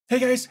Hey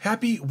guys,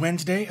 happy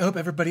Wednesday. I hope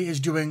everybody is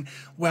doing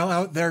well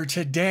out there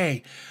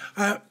today.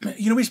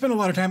 We spend a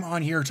lot of time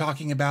on here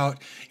talking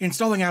about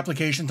installing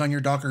applications on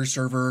your Docker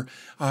server,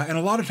 and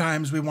a lot of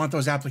times we want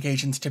those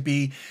applications to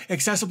be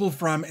accessible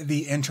from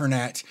the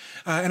internet.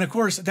 And of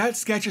course, that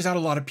sketches out a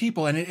lot of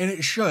people, and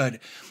it should.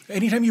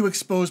 Anytime you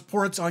expose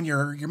ports on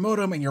your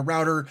modem and your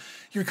router,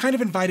 you're kind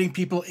of inviting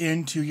people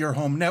into your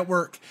home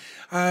network.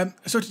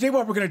 So today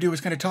what we're going to do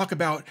is kind of talk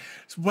about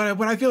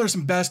what I feel are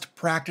some best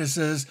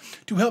practices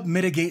to help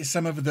mitigate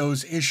some of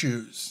those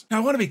issues. Now, I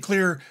want to be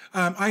clear,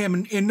 I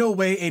am in no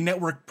way a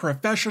network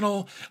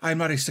professional. I'm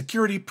not a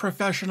security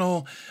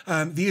professional.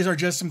 These are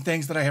just some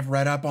things that I have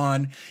read up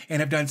on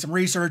and have done some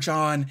research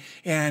on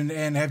and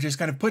have just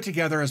kind of put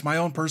together as my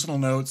own personal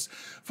notes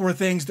for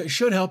things that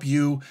should help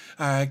you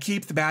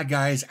keep the bad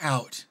guys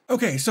out.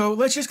 Okay, so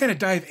let's just kind of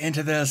dive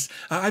into this.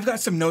 I've got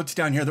some notes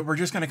down here that we're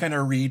just going to kind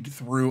of read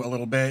through a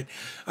little bit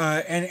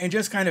and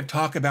just kind of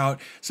talk about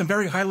some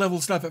very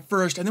high-level stuff at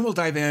first, and then we'll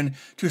dive in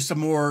to some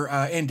more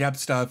in-depth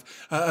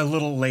stuff a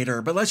little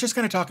later. But let's just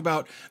kind of talk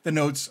about the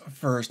notes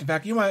first. In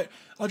fact, you know what?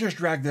 I'll just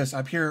drag this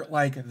up here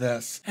like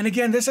this. And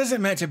again, this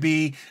isn't meant to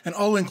be an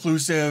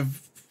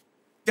all-inclusive,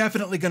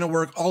 definitely going to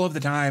work all of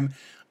the time.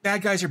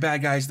 Bad guys are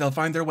bad guys. They'll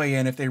find their way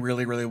in if they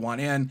really, really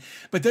want in.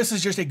 But this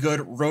is just a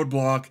good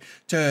roadblock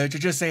to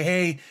just say,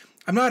 hey,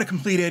 I'm not a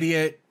complete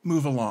idiot.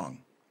 Move along.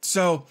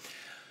 So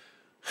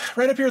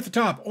right up here at the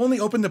top, only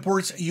open the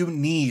ports you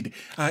need.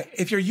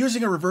 If you're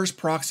using a reverse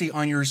proxy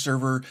on your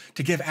server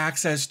to give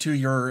access to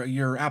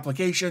your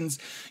applications,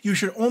 you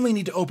should only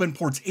need to open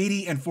ports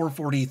 80 and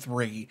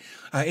 443.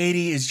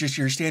 80 is just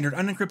your standard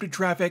unencrypted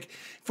traffic.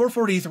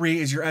 443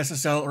 is your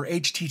SSL or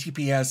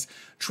HTTPS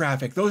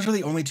traffic. Those are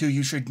the only two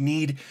you should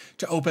need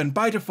to open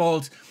by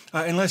default,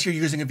 unless you're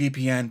using a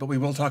VPN, but we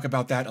will talk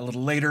about that a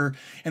little later.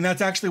 And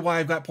that's actually why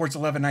I've got ports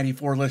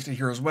 1194 listed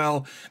here as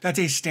well. That's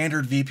a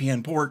standard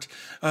VPN port.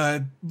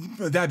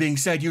 That being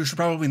said, you should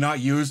probably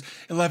not use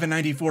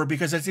 1194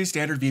 because it's a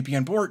standard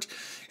VPN port.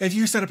 If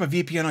you set up a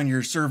VPN on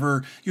your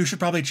server, you should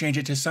probably change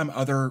it to some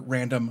other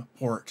random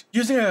port.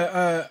 Using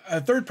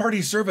a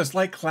third-party service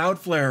like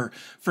Cloudflare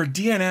for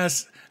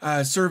DNS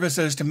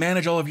services to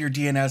manage all of your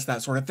DNS,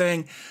 that sort of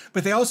thing.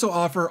 But they also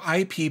offer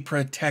IP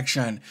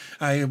protection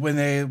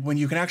when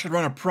you can actually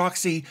run a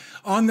proxy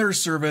on their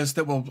service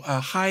that will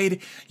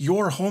hide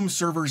your home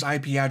server's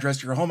IP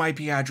address, your home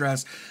IP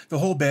address, the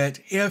whole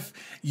bit. If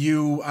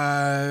you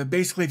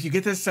basically, if you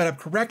get this set up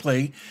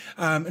correctly,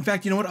 in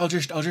fact, you know what? I'll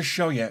just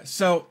show you.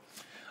 So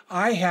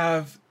I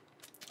have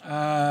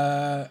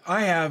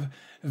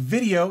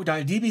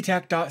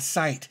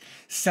video.dbtech.site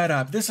set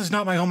up. This is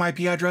not my home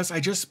IP address.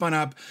 I just spun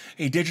up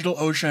a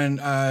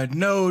DigitalOcean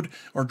node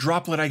or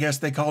droplet, I guess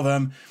they call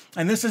them.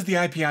 And this is the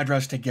IP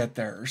address to get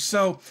there.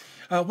 So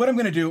what I'm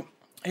going to do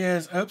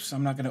is, oops,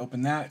 I'm not going to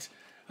open that.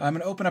 I'm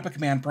going to open up a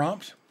command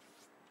prompt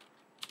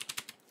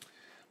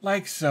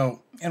like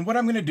so. And what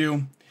I'm going to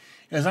do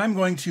is I'm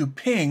going to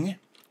ping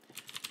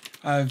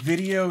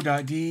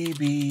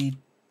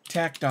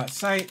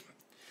video.dbtech.site.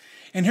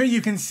 And here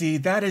you can see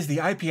that is the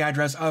IP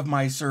address of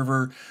my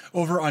server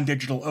over on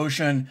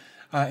DigitalOcean.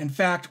 In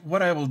fact,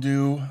 what I will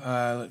do,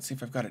 let's see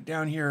if I've got it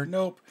down here.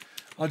 Nope.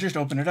 I'll just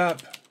open it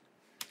up.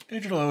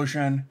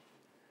 DigitalOcean,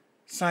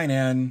 sign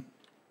in.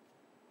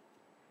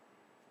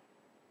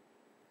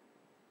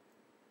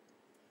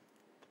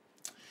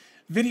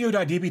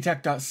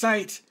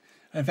 Video.dbtech.site.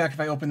 In fact, if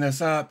I open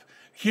this up,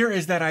 here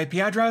is that IP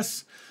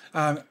address.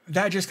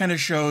 That just kind of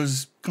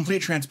shows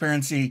complete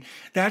transparency.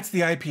 That's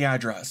the IP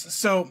address.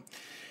 So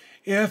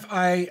if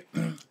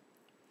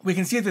we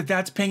can see that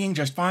that's pinging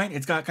just fine.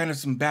 It's got kind of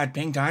some bad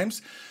ping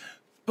times,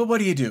 but what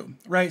do you do,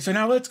 right? So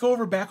now let's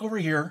go back over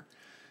here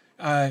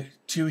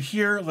to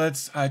here.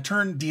 Let's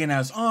turn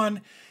DNS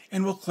on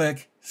and we'll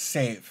click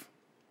save.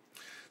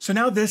 So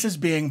now this is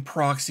being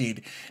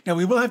proxied. Now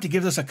we will have to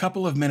give this a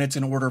couple of minutes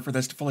in order for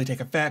this to fully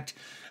take effect.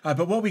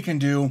 But what we can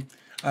do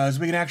is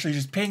we can actually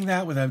just ping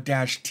that with a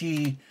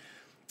 -T.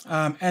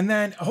 And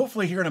then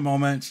hopefully here in a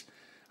moment,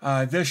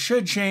 this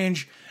should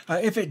change.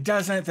 If it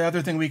doesn't, the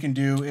other thing we can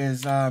do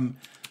is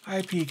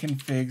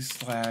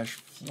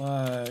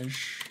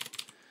ipconfig/flush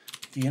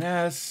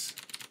DNS.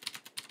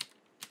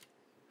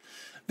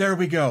 There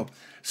we go.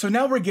 So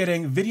now we're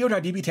getting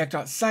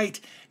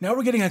video.dbtech.site. Now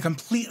we're getting a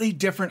completely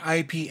different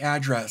IP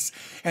address.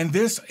 And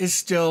this is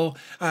still,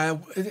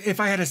 if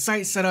I had a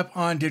site set up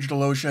on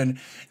DigitalOcean,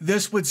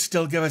 this would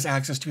still give us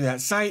access to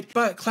that site.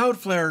 But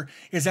Cloudflare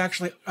is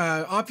actually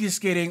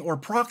obfuscating or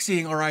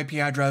proxying our IP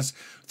address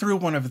through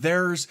one of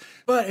theirs.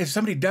 But if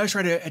somebody does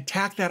try to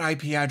attack that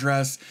IP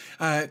address,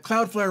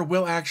 Cloudflare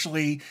will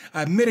actually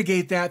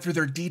mitigate that through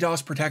their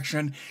DDoS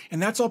protection. And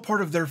that's all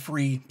part of their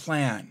free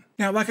plan.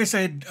 Now, like I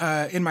said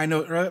in my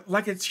note,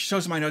 like it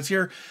shows in my notes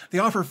here, they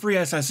offer free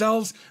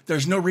SSLs.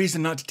 There's no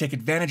reason not to take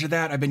advantage of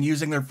that. I've been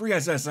using their free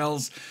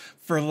SSLs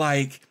for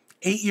like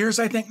 8 years,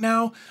 I think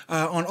now,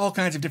 on all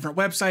kinds of different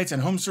websites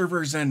and home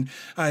servers and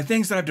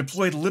things that I've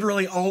deployed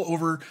literally all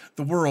over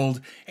the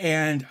world.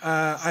 And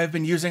I've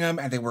been using them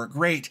and they work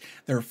great.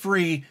 They're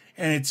free.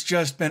 And it's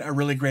just been a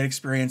really great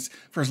experience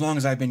for as long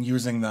as I've been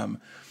using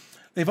them.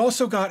 They've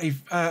also got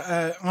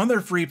on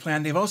their free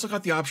plan, they've also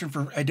got the option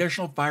for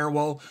additional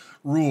firewall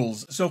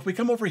rules. So if we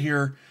come over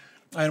here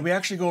and we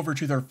actually go over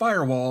to their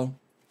firewall,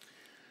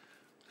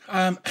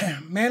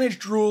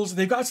 managed rules,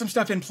 they've got some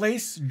stuff in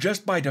place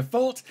just by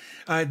default.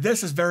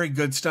 This is very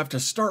good stuff to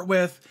start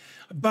with,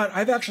 but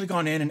I've actually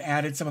gone in and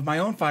added some of my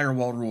own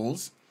firewall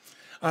rules.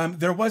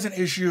 There was an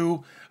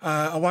issue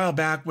a while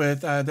back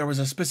with, there was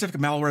a specific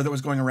malware that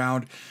was going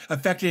around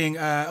affecting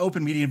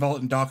OpenMediaVault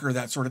and Docker,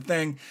 that sort of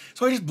thing.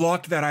 So I just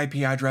blocked that IP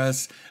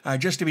address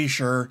just to be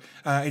sure.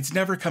 It's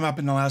never come up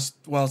in the last,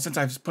 well, since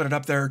I've put it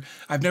up there,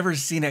 I've never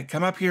seen it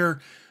come up here.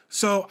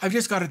 So I've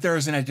just got it there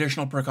as an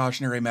additional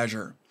precautionary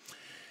measure.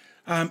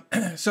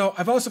 So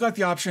I've also got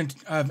the option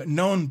of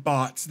known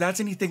bots. That's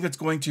anything that's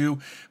going to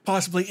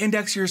possibly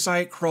index your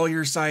site, crawl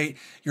your site,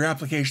 your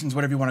applications,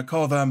 whatever you want to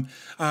call them.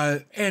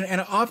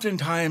 And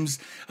oftentimes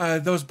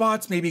those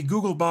bots may be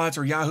Google bots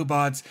or Yahoo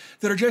bots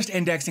that are just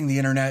indexing the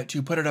internet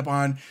to put it up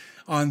on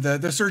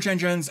the search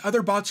engines.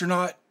 Other bots are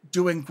not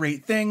doing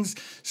great things.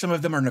 Some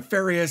of them are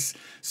nefarious.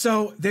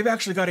 So they've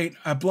actually got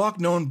a block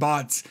known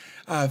bots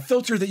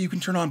filter that you can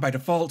turn on by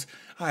default.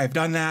 I've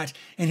done that.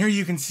 And here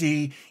you can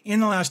see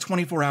in the last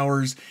 24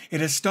 hours,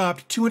 it has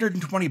stopped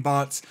 220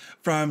 bots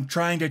from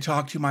trying to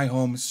talk to my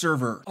home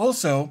server.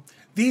 Also,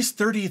 these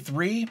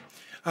 33,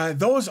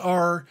 those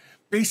are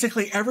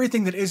basically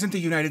everything that isn't the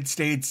United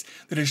States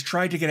that has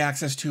tried to get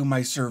access to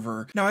my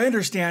server. Now, I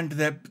understand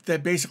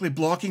that basically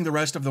blocking the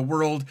rest of the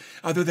world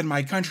other than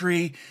my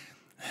country,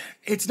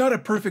 it's not a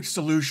perfect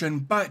solution,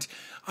 but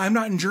I'm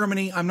not in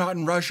Germany, I'm not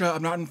in Russia,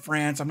 I'm not in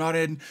France, I'm not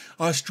in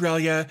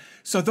Australia.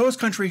 So those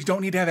countries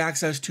don't need to have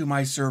access to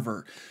my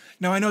server.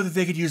 Now, I know that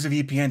they could use a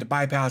VPN to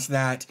bypass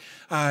that,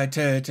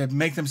 to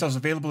make themselves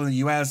available in the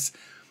US,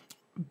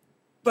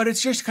 but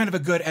it's just kind of a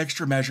good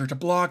extra measure to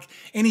block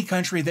any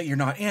country that you're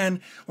not in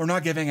or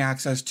not giving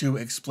access to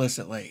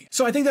explicitly.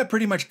 So I think that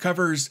pretty much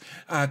covers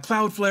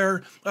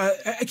Cloudflare.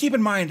 Keep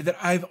in mind that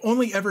I've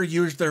only ever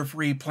used their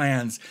free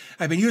plans.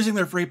 I've been using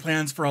their free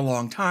plans for a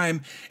long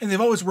time, and they've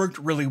always worked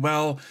really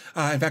well.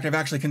 In fact, I've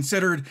actually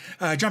considered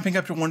jumping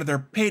up to one of their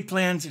paid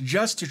plans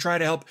just to try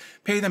to help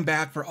pay them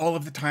back for all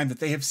of the time that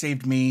they have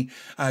saved me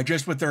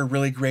just with their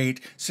really great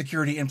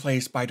security in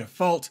place by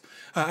default.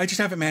 I just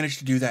haven't managed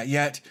to do that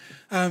yet.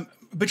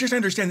 But just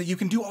understand that you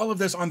can do all of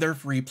this on their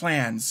free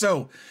plan.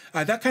 So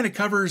that kind of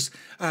covers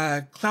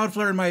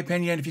Cloudflare in my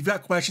opinion. If you've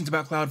got questions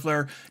about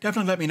Cloudflare,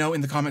 definitely let me know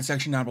in the comment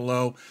section down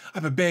below.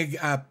 I'm a big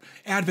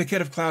advocate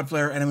of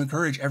Cloudflare and I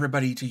encourage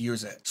everybody to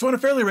use it. So on a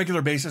fairly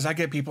regular basis, I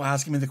get people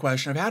asking me the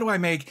question of how do I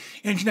make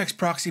Nginx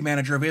Proxy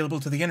Manager available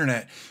to the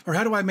internet? Or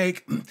how do I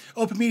make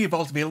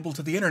OpenMediaVault available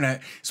to the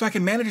internet so I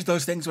can manage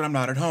those things when I'm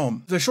not at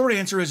home? The short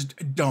answer is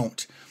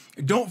don't.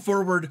 Don't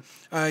forward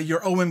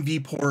your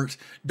OMV port.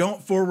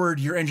 Don't forward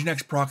your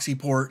Nginx proxy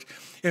port.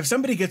 If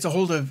somebody gets a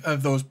hold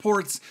of those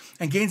ports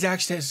and gains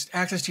access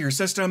to your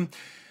system,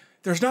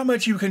 there's not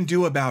much you can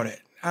do about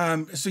it.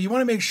 So you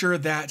want to make sure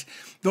that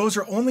those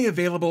are only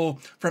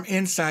available from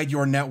inside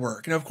your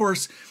network. And of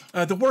course,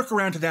 the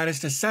workaround to that is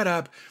to set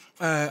up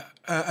a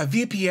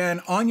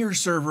VPN on your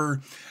server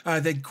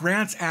that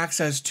grants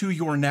access to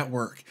your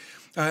network.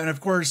 And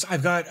of course,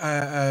 I've got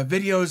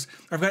videos.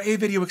 I've got a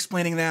video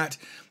explaining that.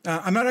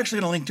 I'm not actually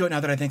going to link to it now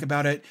that I think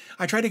about it.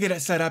 I tried to get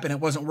it set up and it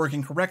wasn't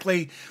working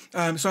correctly.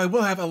 So I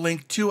will have a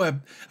link to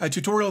a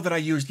tutorial that I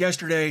used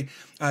yesterday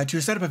to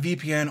set up a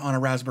VPN on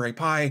a Raspberry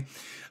Pi.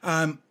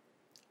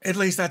 At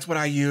least that's what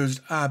I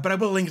used, but I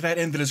will link that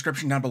in the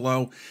description down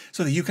below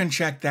so that you can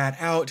check that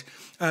out.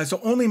 So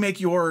only make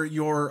your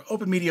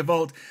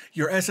OpenMediaVault,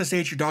 your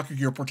SSH, your Docker,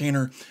 your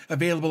Portainer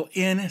available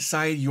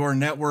inside your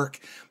network,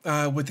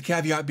 with the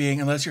caveat being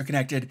unless you're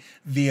connected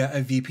via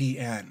a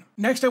VPN.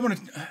 Next, I want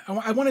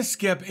to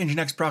skip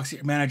Nginx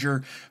Proxy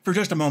Manager for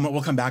just a moment.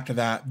 We'll come back to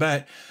that,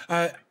 but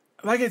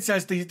like it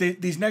says,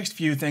 these next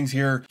few things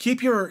here,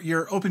 keep your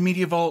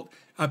OpenMediaVault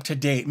up to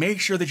date. Make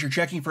sure that you're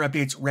checking for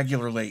updates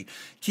regularly.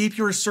 Keep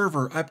your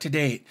server up to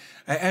date.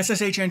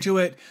 SSH into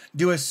it.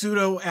 Do a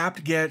sudo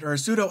apt get or a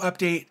sudo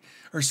update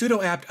or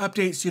sudo apt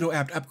update, sudo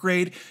apt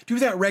upgrade. Do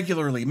that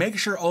regularly. Make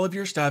sure all of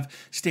your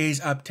stuff stays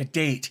up to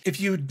date.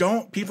 If you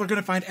don't, people are going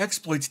to find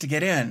exploits to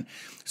get in.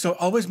 So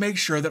always make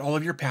sure that all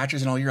of your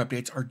patches and all your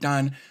updates are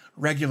done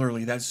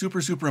regularly. That's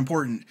super, super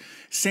important.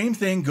 Same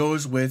thing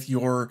goes with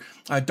your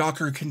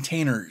Docker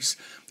containers.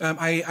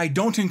 I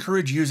don't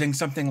encourage using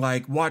something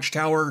like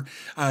Watchtower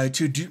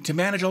to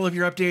manage all of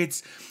your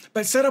updates,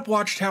 but set up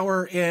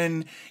Watchtower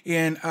in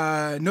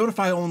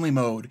notify only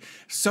mode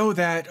so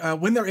that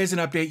when there is an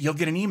update, you'll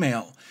get an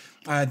email.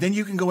 Then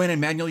you can go in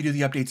and manually do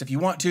the updates if you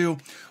want to,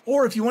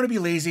 or if you want to be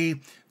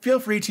lazy, feel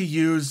free to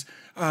use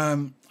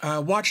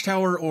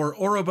Watchtower or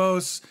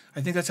Ouroboros. I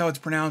think that's how it's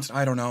pronounced.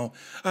 I don't know.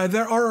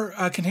 There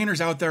are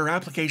containers out there,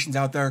 applications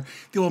out there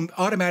that will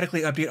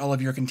automatically update all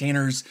of your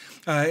containers.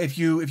 If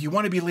you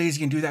want to be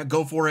lazy and do that,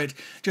 go for it.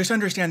 Just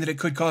understand that it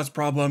could cause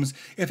problems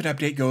if an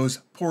update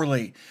goes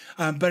poorly.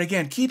 But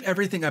again, keep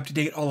everything up to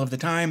date all of the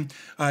time.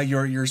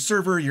 Your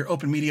server, your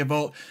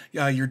OpenMediaVault,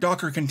 your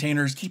Docker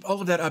containers, keep all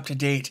of that up to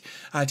date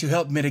to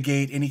help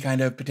mitigate any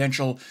kind of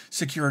potential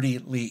security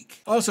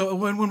leak. Also,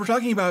 when we're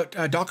talking about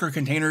Docker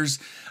containers,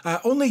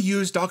 only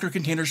use Docker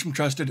containers from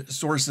trusted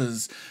sources.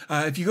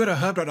 If you go to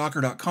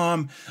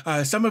hub.docker.com,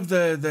 some of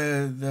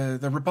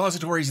the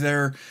repositories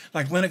there,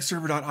 like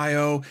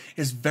linuxserver.io,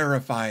 is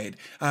verified.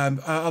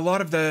 A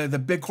lot of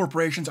the big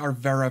corporations are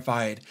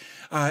verified.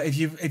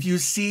 If you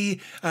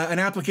see an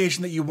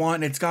application that you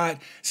want and it's got,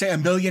 say,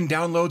 1 million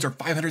downloads or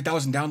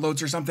 500,000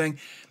 downloads or something,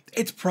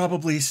 it's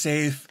probably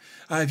safe.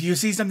 If you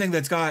see something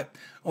that's got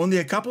only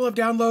a couple of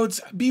downloads,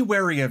 be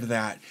wary of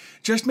that.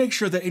 Just make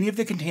sure that any of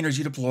the containers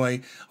you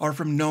deploy are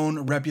from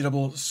known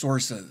reputable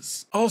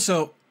sources.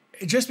 Also,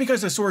 just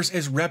because a source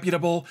is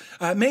reputable,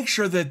 make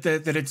sure that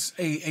it's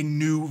a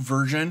new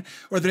version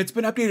or that it's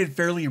been updated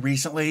fairly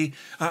recently.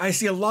 I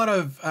see a lot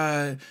of,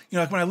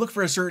 like when I look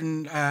for a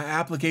certain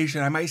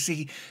application, I might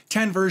see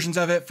 10 versions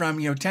of it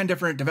from, 10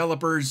 different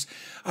developers.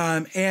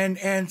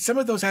 And some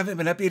of those haven't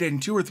been updated in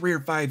 2 or 3 or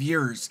 5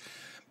 years.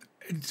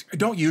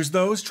 Don't use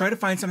those. Try to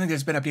find something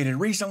that's been updated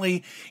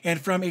recently and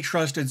from a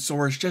trusted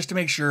source, just to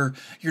make sure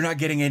you're not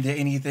getting into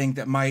anything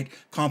that might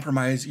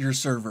compromise your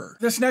server.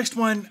 This next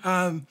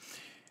one,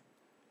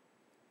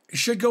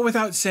 should go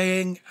without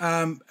saying.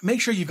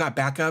 Make sure you've got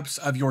backups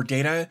of your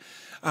data.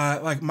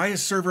 Like my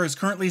server is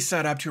currently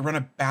set up to run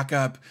a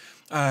backup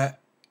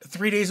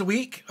 3 days a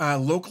week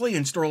locally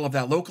and store all of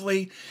that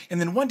locally. And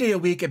then 1 day a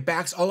week, it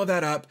backs all of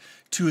that up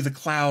to the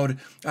cloud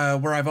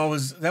where I've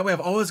always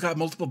got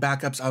multiple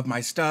backups of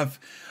my stuff.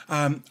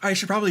 I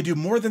should probably do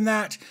more than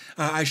that.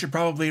 I should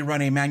probably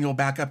run a manual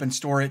backup and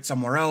store it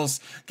somewhere else,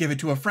 give it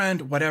to a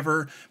friend,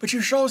 whatever. But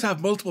you should always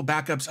have multiple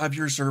backups of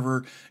your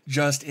server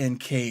just in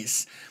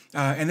case.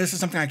 And this is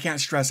something I can't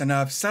stress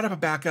enough. Set up a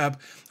backup,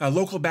 a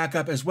local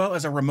backup, as well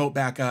as a remote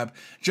backup,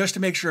 just to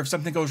make sure if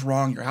something goes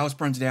wrong, your house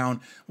burns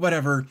down,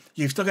 whatever,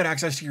 you've still got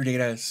access to your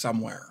data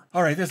somewhere.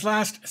 All right, this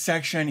last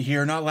section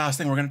here, not last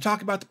thing we're going to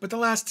talk about, but the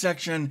last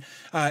section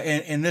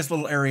in this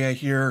little area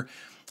here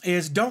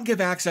is don't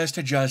give access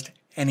to just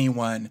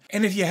anyone.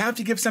 And if you have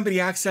to give somebody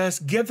access,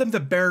 give them the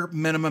bare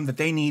minimum that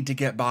they need to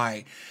get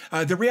by.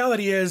 The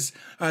reality is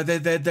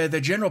the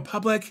general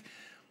public,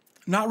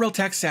 not real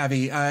tech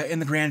savvy in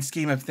the grand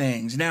scheme of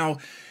things. Now,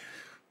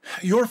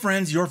 your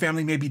friends, your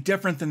family may be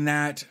different than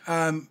that.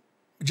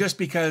 Just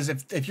because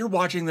if you're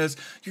watching this,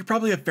 you're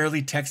probably a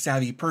fairly tech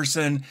savvy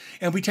person,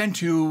 and we tend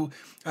to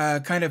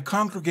kind of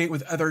congregate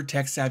with other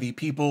tech savvy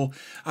people.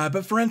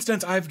 But for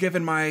instance, I've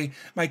given my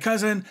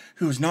cousin,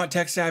 who's not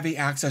tech savvy,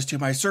 access to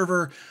my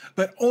server,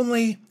 but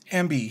only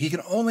MB. He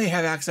can only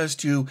have access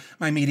to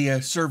my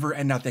media server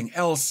and nothing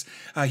else.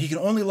 He can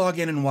only log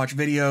in and watch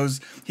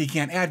videos. He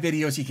can't add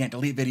videos. He can't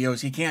delete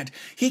videos.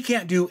 He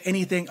can't do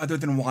anything other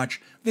than watch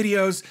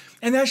videos.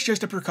 And that's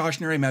just a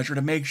precautionary measure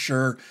to make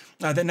sure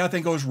that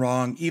nothing goes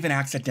wrong, even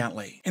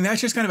accidentally. And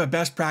that's just kind of a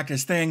best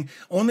practice thing.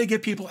 Only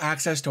give people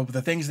access to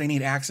the things they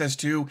need access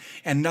to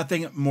and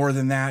nothing more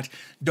than that.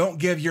 Don't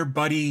give your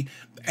buddy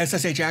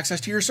SSH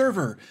access to your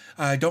server.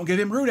 Don't give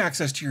him root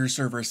access to your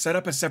server. Set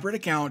up a separate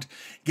account,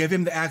 give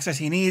him the access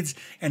he needs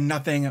and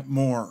nothing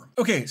more.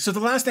 Okay, so the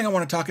last thing I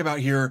want to talk about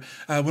here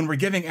when we're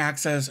giving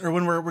access or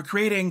when we're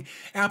creating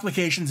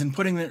applications and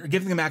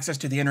giving them access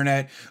to the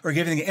internet or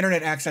giving the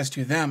internet access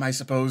to them, I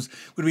suppose,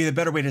 would be the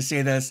better way to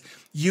say this.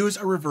 Use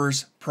a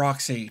reverse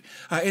proxy.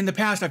 In the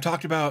past, I've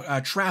talked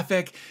about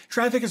traffic.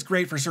 Traffic is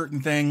great for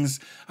certain things,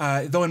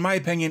 though in my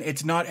opinion,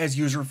 it's not as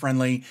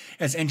user-friendly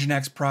as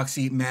Nginx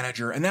Proxy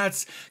Manager. And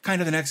that's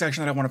kind of the next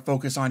section that I want to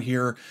focus on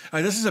here.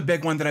 This is a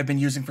big one that I've been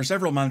using for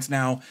several months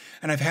now,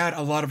 and I've had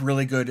a lot of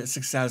really good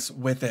success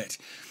with it.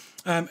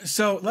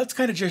 So let's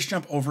kind of just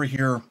jump over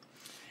here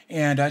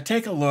and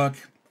take a look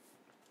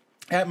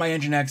at my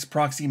Nginx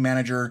Proxy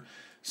Manager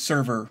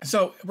server.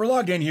 So we're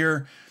logged in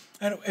here.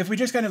 And if we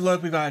just kind of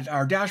look, we've got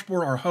our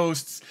dashboard, our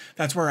hosts.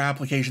 That's where our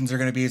applications are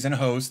going to be, is in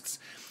hosts.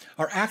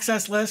 Our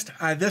access list,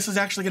 this is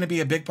actually going to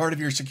be a big part of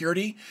your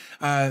security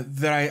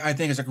that I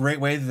think is a great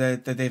way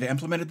that they've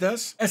implemented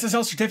this.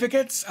 Ssl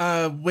Certificates,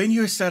 when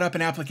you set up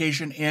an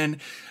application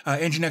in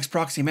Nginx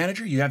Proxy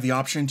Manager, you have the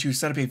option to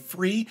set up a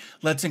free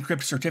Let's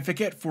Encrypt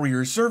certificate for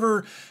your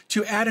server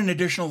to add an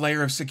additional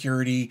layer of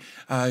security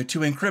to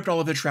encrypt all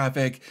of the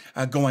traffic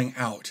going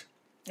out.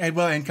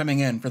 And coming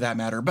in for that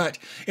matter, but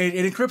it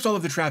encrypts all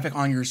of the traffic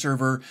on your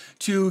server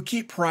to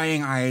keep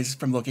prying eyes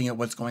from looking at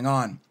what's going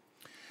on.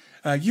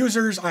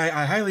 Users,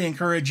 I highly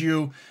encourage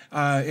you,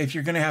 if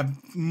you're going to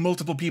have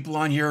multiple people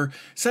on here,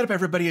 set up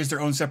everybody as their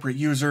own separate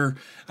user.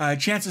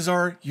 Chances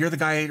are you're the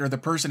guy or the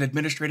person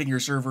administrating your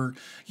server.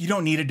 You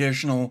don't need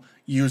additional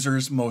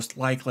users, most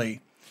likely.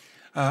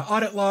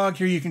 Audit log,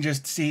 here you can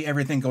just see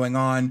everything going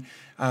on.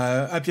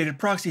 Updated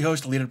proxy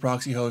host, deleted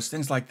proxy host,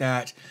 things like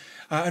that.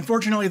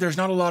 Unfortunately, there's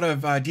not a lot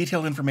of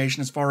detailed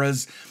information as far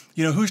as,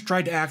 who's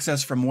tried to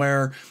access from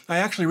where. I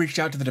actually reached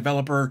out to the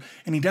developer,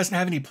 and he doesn't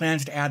have any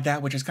plans to add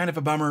that, which is kind of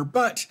a bummer,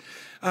 but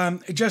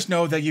just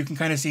know that you can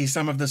kind of see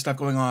some of the stuff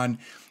going on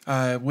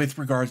with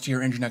regards to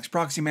your Nginx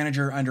proxy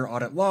manager under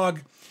audit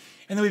log.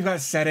 And then we've got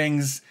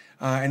settings,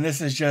 and this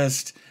is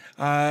just,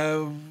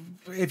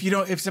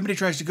 if somebody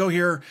tries to go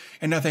here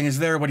and nothing is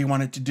there, what do you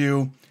want it to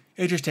do?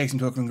 It just takes them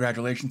to a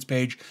congratulations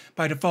page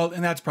by default,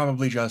 and that's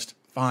probably just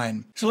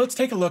fine. So let's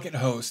take a look at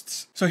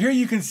hosts. So here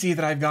you can see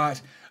that I've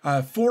got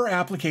 4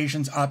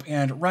 applications up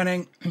and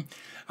running,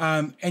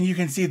 and you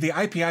can see the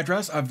IP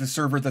address of the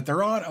server that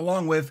they're on,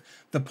 along with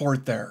the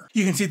port there.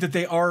 You can see that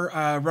they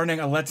are running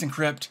a Let's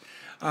Encrypt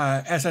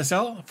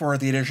SSL for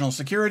the additional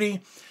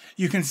security.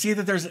 You can see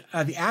that there's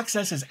the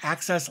access is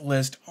access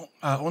list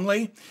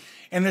only,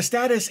 and the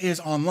status is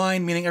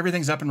online, meaning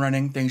everything's up and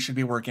running. Things should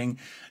be working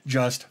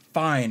just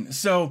fine.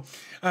 So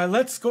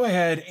let's go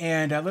ahead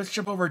and let's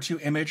jump over to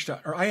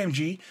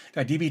img.dbtech.site.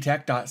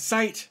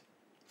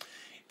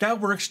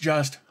 That works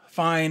just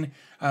fine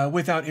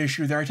without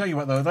issue there. I tell you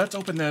what, though, let's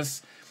open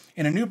this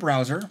in a new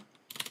browser,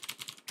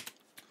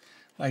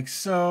 like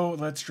so.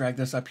 Let's drag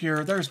this up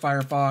here. There's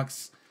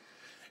Firefox.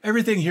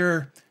 Everything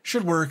here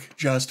should work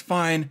just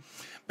fine,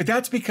 but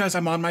that's because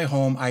I'm on my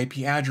home IP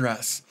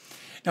address.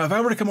 Now, if I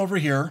were to come over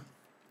here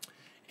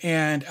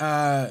and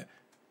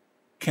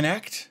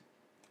connect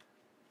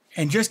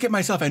and just get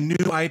myself a new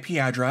IP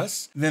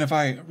address, then if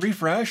I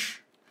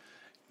refresh,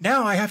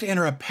 now I have to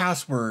enter a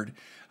password.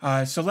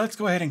 So let's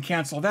go ahead and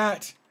cancel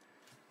that.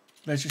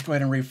 Let's just go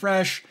ahead and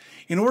refresh.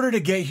 In order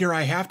to get here,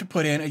 I have to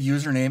put in a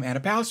username and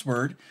a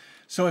password.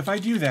 So if I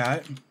do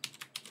that,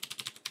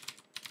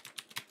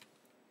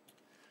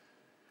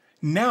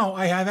 now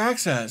I have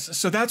access.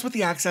 So that's what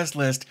the access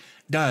list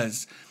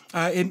does.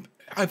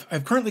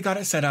 I've currently got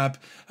it set up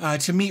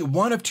to meet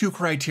one of 2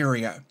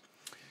 criteria.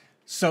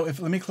 So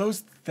let me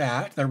close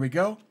that. There we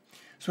go.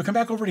 So we come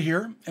back over to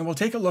here, and we'll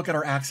take a look at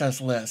our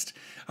access list.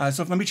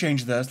 So let me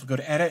change this. We'll go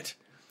to Edit.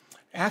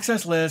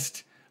 Access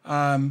list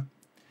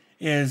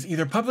is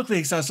either publicly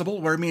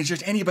accessible, where it means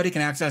just anybody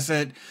can access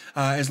it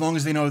as long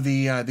as they know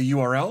the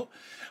URL,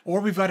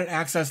 or we've got an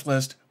access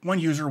list, 1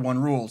 user, 1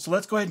 rule. So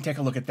let's go ahead and take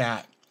a look at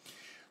that.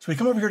 So we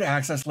come over here to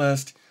access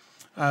list.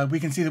 We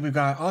can see that we've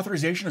got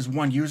authorization as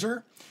 1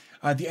 user.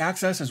 The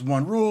access is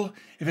 1 rule.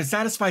 If it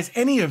satisfies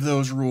any of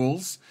those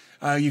rules,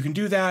 you can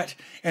do that.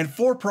 And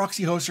 4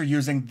 proxy hosts are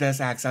using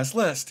this access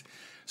list.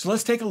 So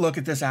let's take a look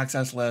at this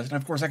access list. And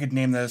of course, I could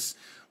name this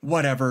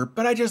whatever,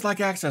 but I just like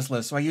access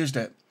list, so I used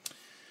it.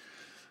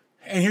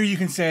 And here you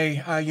can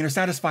say,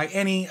 satisfy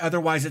any,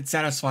 otherwise it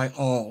satisfy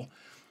all.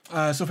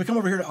 So if we come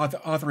over here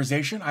to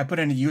authorization, I put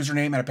in a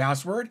username and a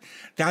password.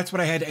 That's what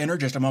I had to enter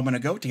just a moment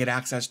ago to get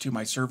access to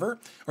my server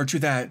or to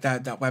that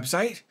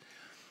website.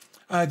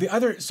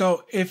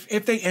 So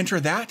if they enter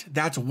that,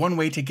 that's one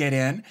way to get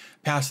in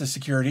past the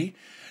security.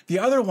 The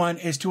other one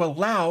is to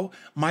allow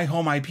my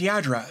home IP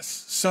address.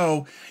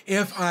 So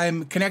if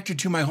I'm connected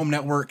to my home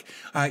network,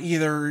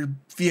 either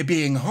via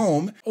being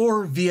home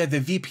or via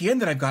the VPN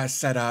that I've got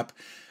set up,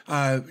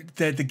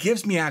 that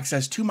gives me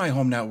access to my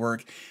home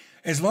network,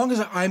 as long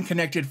as I'm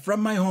connected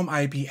from my home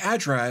IP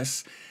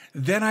address,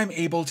 then I'm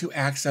able to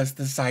access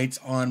the sites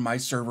on my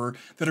server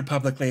that are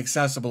publicly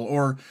accessible,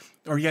 or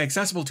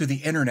accessible to the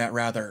internet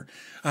rather.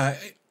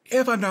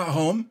 If I'm not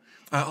home,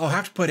 I'll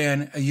have to put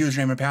in a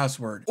username and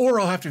password, or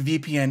I'll have to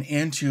VPN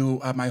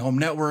into my home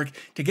network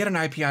to get an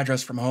IP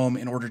address from home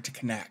in order to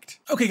connect.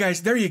 Okay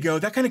guys, there you go.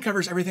 That kind of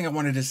covers everything I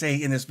wanted to say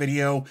in this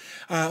video.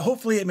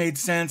 Hopefully it made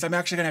sense. I'm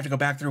actually gonna have to go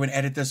back through and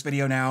edit this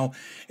video now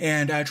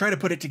and try to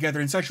put it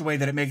together in such a way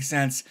that it makes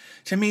sense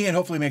to me and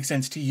hopefully makes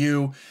sense to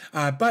you.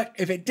 But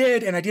if it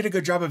did, and I did a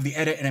good job of the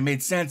edit and it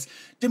made sense,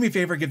 do me a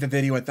favor, give the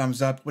video a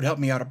thumbs up. Would help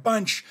me out a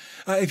bunch.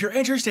 If you're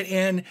interested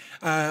in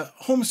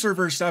home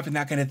server stuff and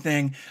that kind of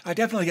thing,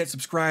 definitely get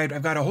subscribed.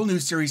 I've got a whole new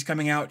series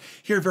coming out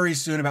here very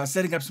soon about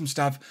setting up some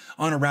stuff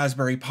on a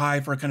Raspberry Pi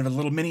for a kind of a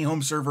little mini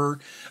home server.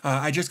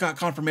 I just got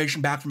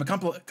confirmation back from a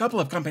couple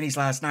of companies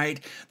last night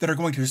that are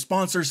going to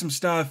sponsor some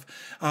stuff.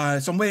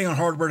 So I'm waiting on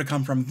hardware to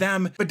come from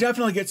them, but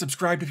definitely get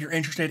subscribed if you're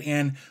interested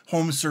in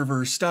home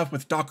server stuff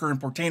with Docker and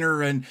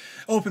Portainer and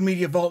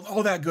OpenMediaVault,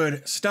 all that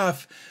good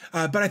stuff.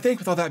 But I think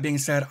with all that being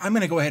said, I'm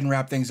going to go ahead and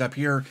wrap things up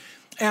here.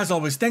 As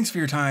always, thanks for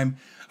your time.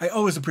 I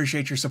always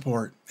appreciate your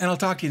support, and I'll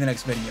talk to you in the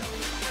next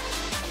video.